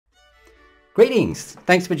Greetings!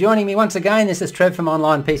 Thanks for joining me once again. This is Trev from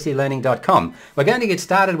onlinepclearning.com. We're going to get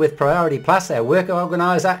started with Priority Plus, our work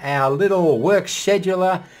organizer, our little work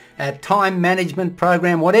scheduler, our time management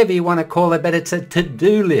program, whatever you want to call it, but it's a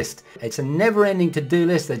to-do list. It's a never-ending to-do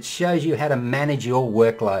list that shows you how to manage your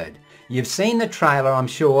workload. You've seen the trailer, I'm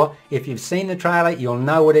sure. If you've seen the trailer, you'll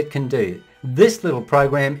know what it can do. This little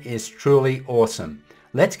program is truly awesome.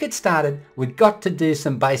 Let's get started. We've got to do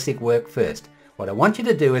some basic work first. What I want you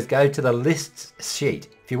to do is go to the lists sheet.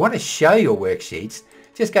 If you want to show your worksheets,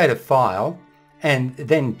 just go to File and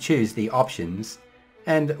then choose the options,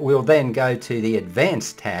 and we'll then go to the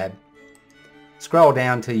Advanced tab. Scroll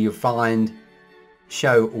down till you find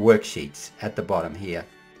Show Worksheets at the bottom here,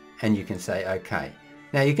 and you can say OK.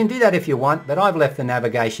 Now you can do that if you want, but I've left the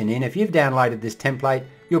navigation in. If you've downloaded this template,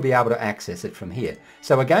 you'll be able to access it from here.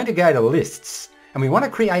 So we're going to go to Lists, and we want to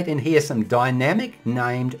create in here some dynamic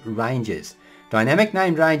named ranges. Dynamic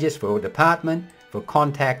named ranges for department, for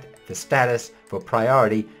contact, for status, for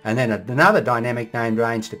priority, and then another dynamic named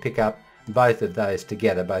range to pick up both of those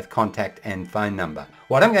together, both contact and phone number.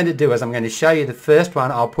 What I'm going to do is I'm going to show you the first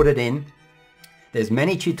one. I'll put it in. There's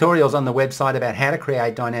many tutorials on the website about how to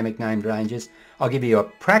create dynamic named ranges. I'll give you a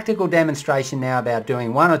practical demonstration now about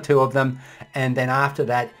doing one or two of them, and then after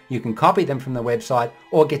that you can copy them from the website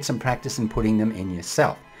or get some practice in putting them in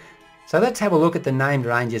yourself. So let's have a look at the named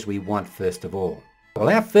ranges we want first of all. Well,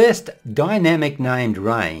 our first dynamic named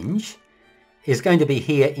range is going to be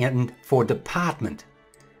here for department.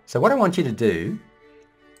 So what I want you to do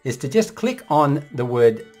is to just click on the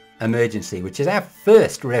word emergency, which is our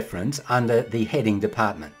first reference under the heading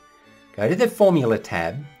department. Go to the Formula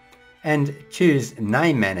tab and choose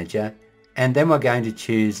Name Manager, and then we're going to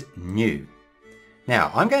choose New.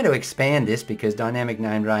 Now, I'm going to expand this because dynamic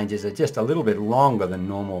named ranges are just a little bit longer than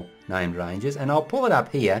normal named ranges, and I'll pull it up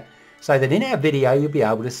here so that in our video you'll be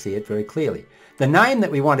able to see it very clearly. The name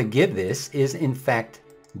that we want to give this is in fact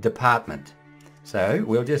department. So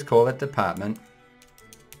we'll just call it department.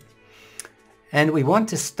 And we want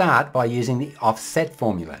to start by using the offset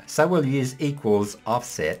formula. So we'll use equals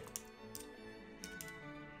offset,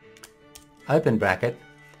 open bracket,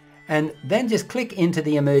 and then just click into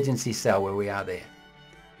the emergency cell where we are there.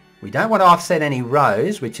 We don't want to offset any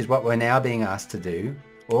rows, which is what we're now being asked to do,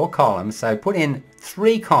 or columns, so put in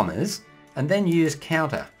 3 commas and then use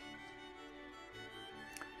counter.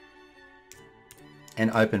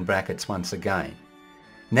 And open brackets once again.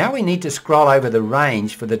 Now we need to scroll over the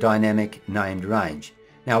range for the dynamic named range.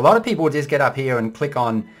 Now a lot of people will just get up here and click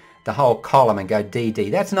on the whole column and go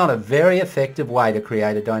DD. That's not a very effective way to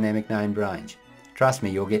create a dynamic named range. Trust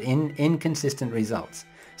me, you'll get inconsistent results.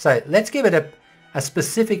 So let's give it a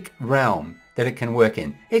specific realm that it can work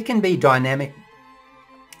in. It can be dynamic,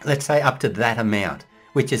 let's say up to that amount,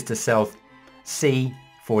 which is to cell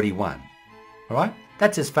C41. All right?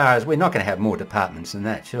 That's as far as, we're not going to have more departments than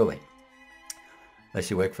that, surely.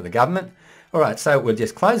 Unless you work for the government. All right, so we'll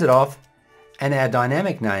just close it off, and our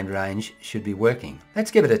dynamic named range should be working.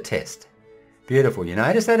 Let's give it a test. Beautiful. You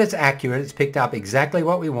notice that it's accurate. It's picked up exactly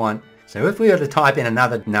what we want. So if we were to type in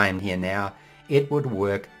another name here now, it would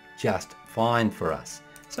work just fine for us.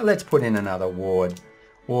 So let's put in another ward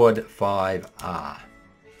 5R.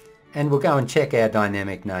 And we'll go and check our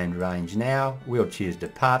dynamic named range now. We'll choose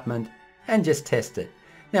department and just test it.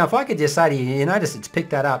 Now if I could just say to you, you notice it's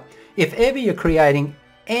picked that up. If ever you're creating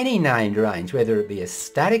any named range, whether it be a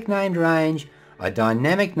static named range, a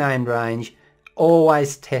dynamic named range,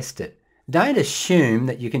 always test it. Don't assume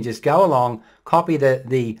that you can just go along, copy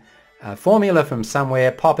the formula from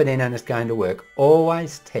somewhere, pop it in and it's going to work.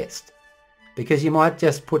 Always test, because you might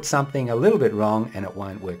just put something a little bit wrong and it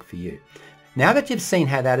won't work for you. Now that you've seen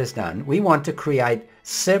how that is done, we want to create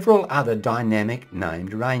several other dynamic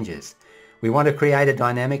named ranges. We want to create a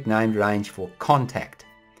dynamic named range for contact.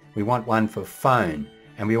 We want one for phone,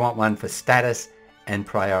 and we want one for status and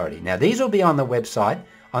priority. Now these will be on the website.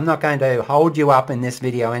 I'm not going to hold you up in this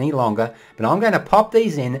video any longer, but I'm going to pop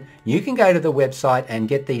these in. You can go to the website and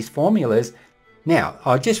get these formulas. Now,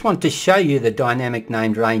 I just want to show you the dynamic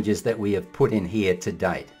named ranges that we have put in here to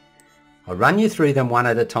date. I'll run you through them one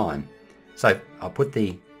at a time. So I'll put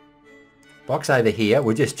the box over here.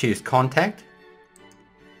 We'll just choose contact,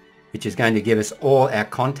 which is going to give us all our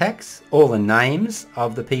contacts, all the names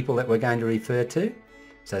of the people that we're going to refer to.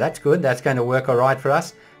 So that's good. That's going to work all right for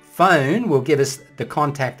us. Phone will give us the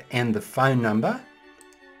contact and the phone number,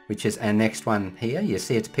 which is our next one here. You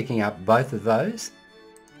see it's picking up both of those.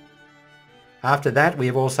 After that,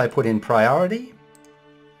 we've also put in priority,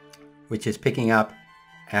 which is picking up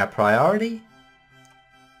our priority.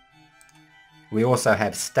 We also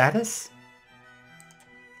have status,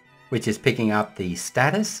 which is picking up the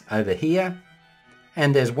status over here.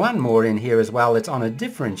 And there's one more in here as well. It's on a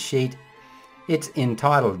different sheet. It's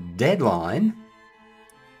entitled deadline.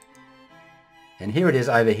 And here it is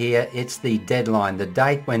over here. It's the deadline, the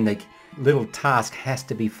date when the little task has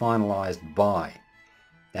to be finalized by.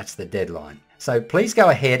 That's the deadline. So please go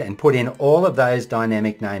ahead and put in all of those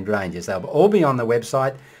dynamic named ranges. They'll all be on the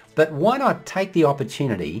website, but why not take the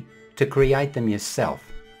opportunity to create them yourself?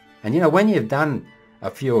 And you know, when you've done a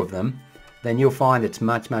few of them, then you'll find it's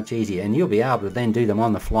much easier, and you'll be able to then do them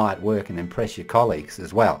on the fly at work and impress your colleagues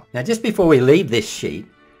as well. Now, just before we leave this sheet,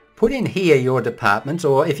 put in here your departments,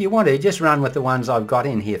 or if you want to, just run with the ones I've got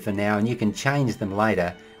in here for now, and you can change them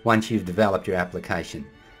later once you've developed your application.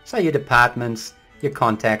 So your departments, your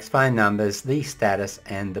contacts, phone numbers, the status,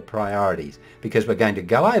 and the priorities, because we're going to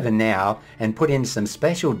go over now and put in some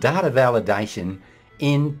special data validation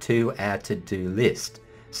into our to-do list.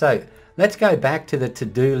 So let's go back to the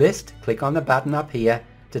to-do list, click on the button up here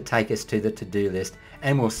to take us to the to-do list,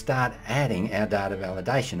 and we'll start adding our data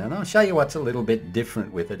validation, and I'll show you what's a little bit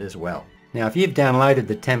different with it as well. Now, if you've downloaded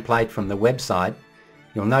the template from the website,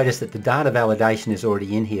 you'll notice that the data validation is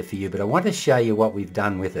already in here for you, but I want to show you what we've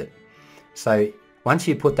done with it. So once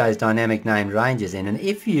you put those dynamic named ranges in, and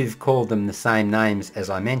if you've called them the same names as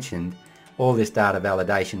I mentioned, all this data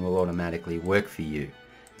validation will automatically work for you.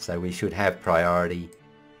 So we should have priority.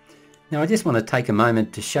 Now I just want to take a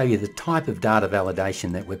moment to show you the type of data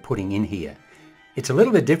validation that we're putting in here. It's a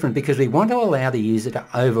little bit different because we want to allow the user to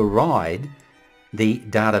override the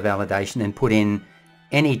data validation and put in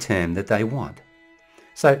any term that they want.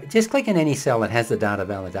 So just click in any cell that has the data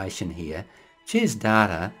validation here, choose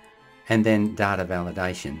data, and then data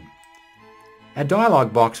validation. A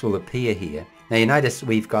dialog box will appear here. Now you notice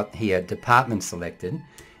we've got here department selected.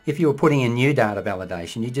 If you were putting in new data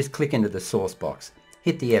validation, you just click into the source box,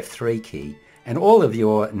 hit the F3 key, and all of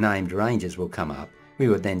your named ranges will come up. We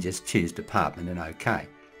would then just choose department and OK.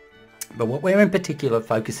 But what we're in particular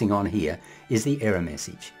focusing on here is the error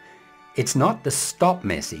message. It's not the stop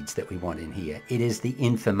message that we want in here, it is the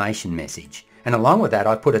information message. And along with that,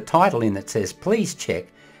 I put a title in that says, please check,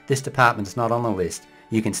 this department's not on the list.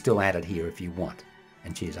 You can still add it here if you want,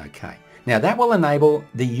 and choose OK. Now that will enable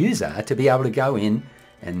the user to be able to go in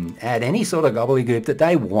and add any sort of gobbledygook that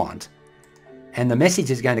they want, and the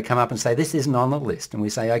message is going to come up and say this isn't on the list, and we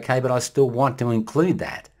say okay, but I still want to include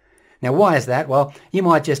that. Now why is that? Well, you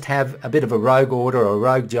might just have a bit of a rogue order or a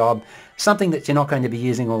rogue job, something that you're not going to be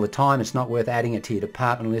using all the time. It's not worth adding it to your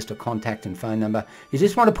department list or contact and phone number. You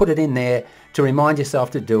just want to put it in there to remind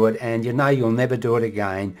yourself to do it, and you know you'll never do it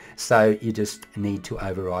again, so you just need to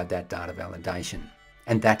override that data validation,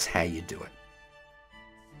 and that's how you do it.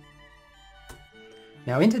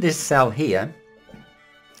 Now into this cell here,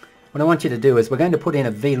 what I want you to do is we're going to put in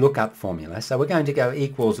a VLOOKUP formula. So we're going to go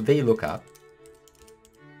equals VLOOKUP,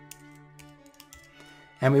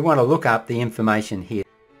 and we want to look up the information here.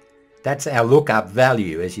 That's our lookup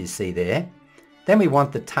value, as you see there. Then we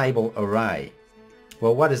want the table array.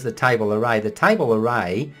 Well, what is the table array? The table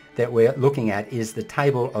array that we're looking at is the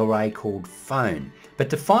table array called phone. But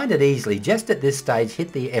to find it easily, just at this stage,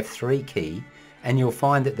 hit the F3 key, and you'll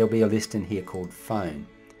find that there'll be a list in here called phone.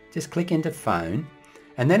 Just click into phone.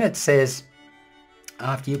 And then it says,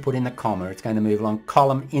 after you put in the comma, it's going to move along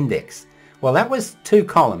column index. Well, that was 2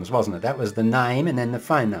 columns, wasn't it? That was the name and then the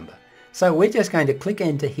phone number. So we're just going to click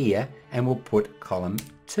into here and we'll put column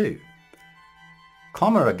 2.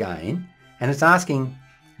 Comma again, and it's asking,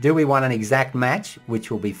 do we want an exact match,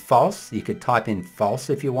 which will be false? You could type in false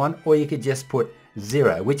if you want, or you could just put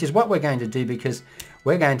 0, which is what we're going to do because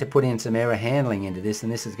we're going to put in some error handling into this,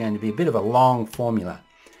 and this is going to be a bit of a long formula.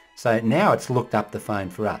 So now it's looked up the phone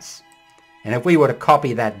for us. And if we were to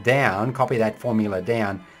copy that down, copy that formula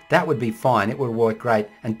down, that would be fine. It would work great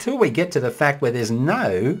until we get to the fact where there's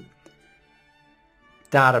no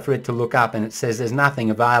data for it to look up and it says there's nothing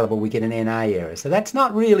available. We get an NA error. So that's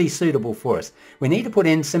not really suitable for us. We need to put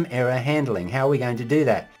in some error handling. How are we going to do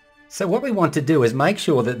that? So what we want to do is make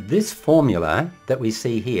sure that this formula that we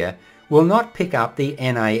see here will not pick up the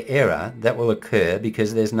NA error that will occur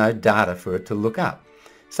because there's no data for it to look up.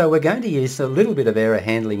 So we're going to use a little bit of error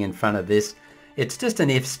handling in front of this. It's just an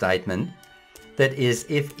if statement that is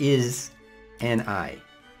if is NA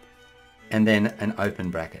and then an open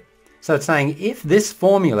bracket. So it's saying if this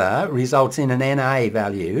formula results in an NA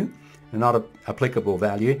value, not an applicable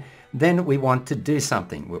value, then we want to do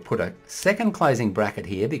something. We'll put a second closing bracket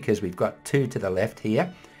here because we've got 2 to the left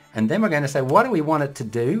here. And then we're going to say, what do we want it to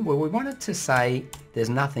do? Well, we want it to say there's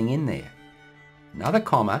nothing in there. Another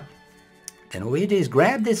comma. And all you do is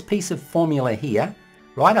grab this piece of formula here,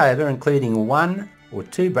 right over, including 1 or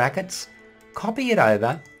 2 brackets, copy it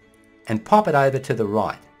over, and pop it over to the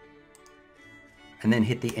right. And then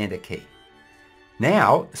hit the Enter key.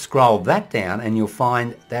 Now scroll that down and you'll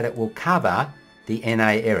find that it will cover the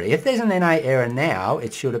NA error. If there's an NA error now,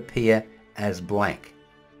 it should appear as blank.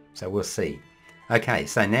 So we'll see. Okay,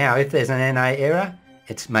 so now if there's an NA error,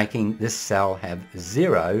 it's making this cell have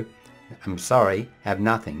have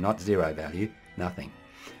nothing, not zero value, nothing.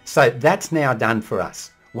 So that's now done for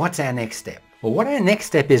us. What's our next step? Well, what our next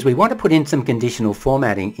step is, we want to put in some conditional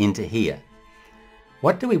formatting into here.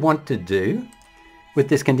 What do we want to do with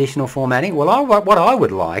this conditional formatting? Well, what I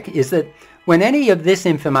would like is that when any of this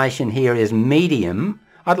information here is medium,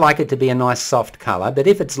 I'd like it to be a nice soft color, but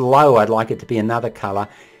if it's low, I'd like it to be another color,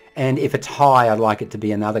 and if it's high, I'd like it to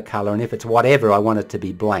be another color, and if it's whatever, I want it to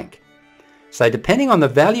be blank. So depending on the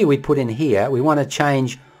value we put in here, we want to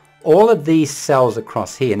change all of these cells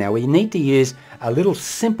across here. Now we need to use a little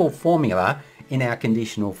simple formula in our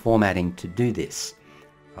conditional formatting to do this.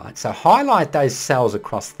 Right, so highlight those cells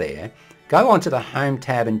across there, go onto the Home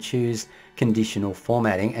tab and choose Conditional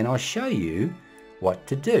Formatting, and I'll show you what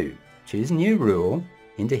to do. Choose New Rule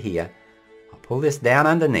into here. I'll pull this down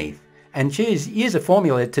underneath and use a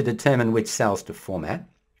formula to determine which cells to format.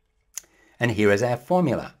 And here is our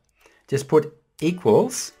formula. Just put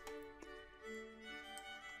equals,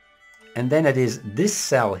 and then it is this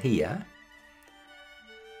cell here,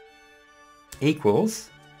 equals,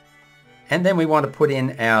 and then we want to put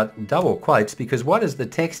in our double quotes, because what is the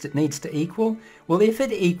text it needs to equal? Well, if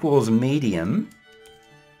it equals medium,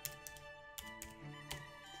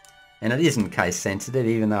 and it isn't case sensitive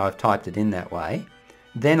even though I've typed it in that way,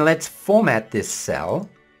 then let's format this cell.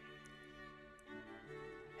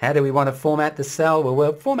 How do we want to format the cell? Well,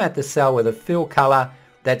 we'll format the cell with a fill color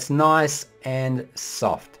that's nice and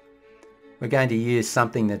soft. We're going to use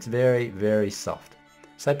something that's very, very soft.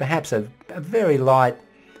 So perhaps a very light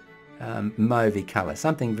mauvey color,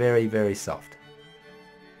 something very, very soft.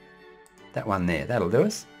 That one there, that'll do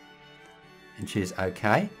us. And choose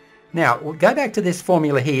OK. Now, we'll go back to this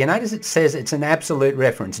formula here. You notice it says it's an absolute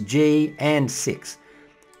reference, G and 6.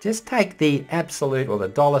 Just take the absolute or the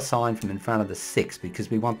dollar sign from in front of the 6 because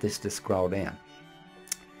we want this to scroll down.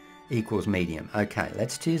 Equals medium. Okay,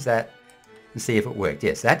 let's choose that and see if it worked.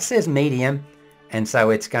 Yes, that says medium, and so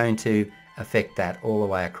it's going to affect that all the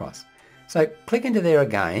way across. So click into there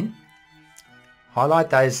again, highlight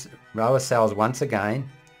those row of cells once again,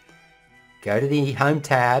 go to the Home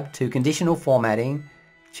tab to Conditional Formatting,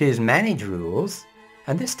 choose Manage Rules,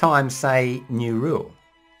 and this time say New Rule.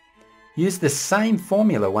 Use the same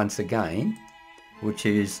formula once again. We'll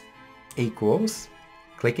choose equals,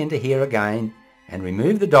 click into here again, and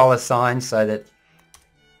remove the dollar sign so that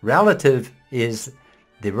relative is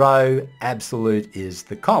the row, absolute is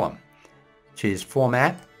the column. Choose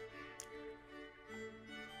Format.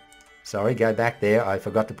 Sorry, go back there. I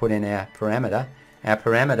forgot to put in our parameter. Our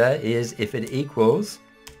parameter is if it equals,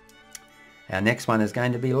 our next one is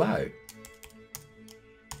going to be low.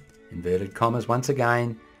 Inverted commas once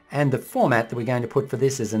again. And the format that we're going to put for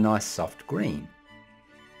this is a nice soft green.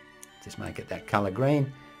 Just make it that color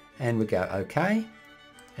green, and we go OK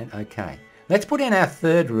and OK. Let's put in our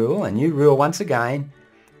third rule, a new rule once again.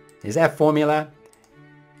 Here's our formula.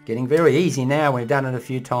 Getting very easy now, we've done it a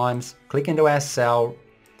few times. Click into our cell,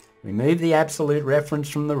 remove the absolute reference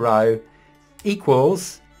from the row,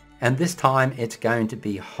 equals, and this time it's going to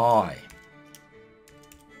be high.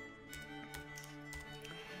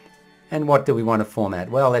 And what do we want to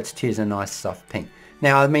format? Well, let's choose a nice soft pink.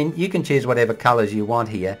 Now, I mean, you can choose whatever colors you want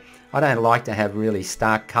here. I don't like to have really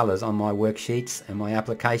stark colors on my worksheets and my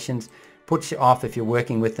applications. Puts you off if you're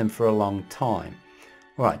working with them for a long time.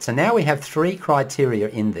 All right, so now we have 3 criteria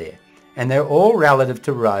in there, and they're all relative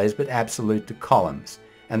to rows but absolute to columns,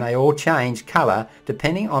 and they all change color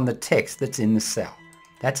depending on the text that's in the cell.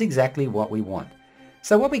 That's exactly what we want.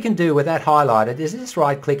 So what we can do with that highlighted is just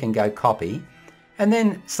right click and go copy, and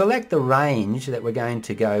then select the range that we're going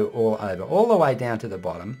to go all over, all the way down to the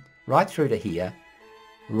bottom, right through to here,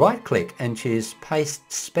 right click and choose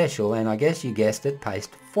Paste Special, and I guess you guessed it,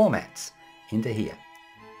 Paste Formats into here.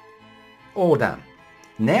 All done.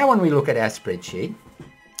 Now when we look at our spreadsheet,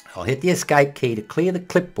 I'll hit the Escape key to clear the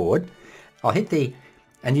clipboard. I'll hit the,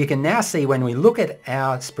 and you can now see when we look at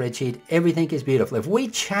our spreadsheet, everything is beautiful. If we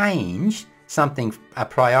change something, a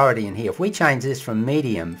priority in here, if we change this from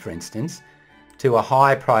medium, for instance, to a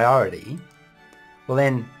high priority, well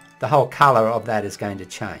then the whole color of that is going to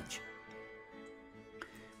change.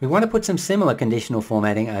 We want to put some similar conditional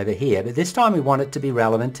formatting over here, but this time we want it to be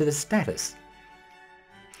relevant to the status.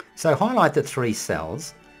 So highlight the 3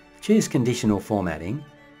 cells, choose Conditional Formatting,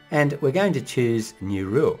 and we're going to choose New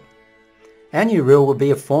Rule. Our new rule will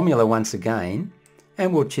be a formula once again,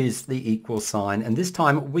 and we'll choose the equal sign, and this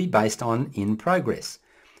time it will be based on in progress.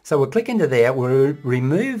 So we'll click into there, we'll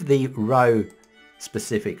remove the row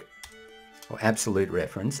specific or absolute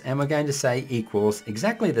reference, and we're going to say equals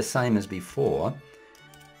exactly the same as before,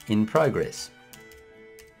 in progress.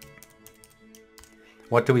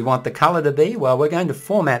 What do we want the color to be? Well, we're going to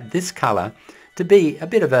format this color to be a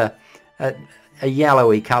bit of a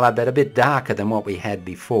yellowy color, but a bit darker than what we had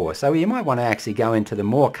before. So you might want to actually go into the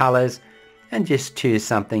more colors and just choose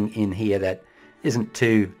something in here that isn't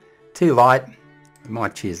too light. We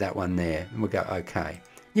might choose that one there, and we'll go OK.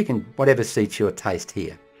 You can, whatever suits your taste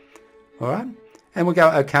here. All right, and we'll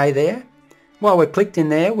go OK there. While we're clicked in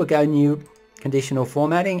there, we'll go New Conditional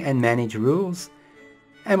Formatting and Manage Rules,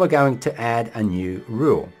 and we're going to add a new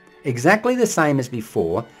rule. Exactly the same as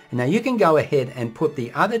before. And now you can go ahead and put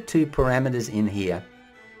the other two parameters in here.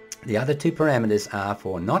 The other two parameters are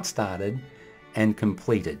for not started and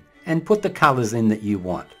completed, and put the colors in that you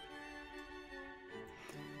want.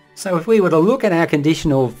 So if we were to look at our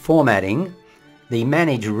conditional formatting, the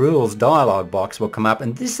Manage Rules dialog box will come up,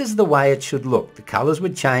 and this is the way it should look. The colors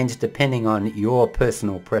would change depending on your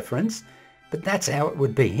personal preference, but that's how it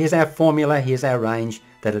would be. Here's our formula, here's our range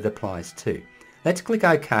that it applies to. Let's click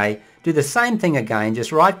OK, do the same thing again,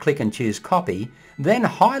 just right click and choose copy, then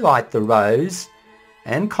highlight the rows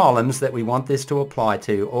and columns that we want this to apply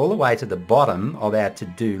to all the way to the bottom of our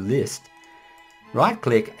to-do list. Right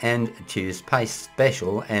click and choose Paste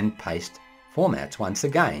Special and Paste Formats once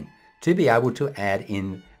again to be able to add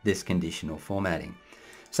in this conditional formatting.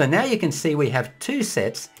 So now you can see we have two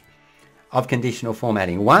sets of conditional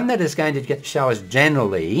formatting. One that is going to show us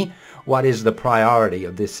generally what is the priority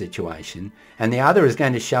of this situation, and the other is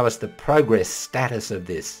going to show us the progress status of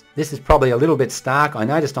this. This is probably a little bit stark. I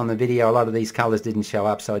noticed on the video a lot of these colors didn't show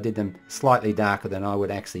up, so I did them slightly darker than I would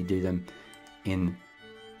actually do them in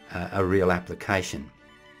a real application.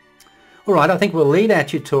 Alright, I think we'll leave our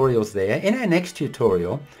tutorials there. In our next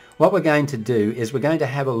tutorial, what we're going to do is we're going to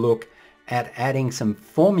have a look at adding some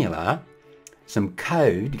formula, some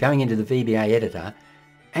code going into the VBA editor,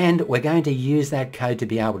 and we're going to use that code to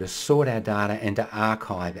be able to sort our data and to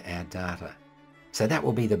archive our data. So that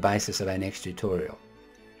will be the basis of our next tutorial.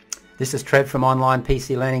 This is Trev from Online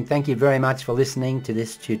PC Learning. Thank you very much for listening to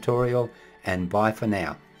this tutorial, and bye for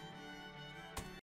now.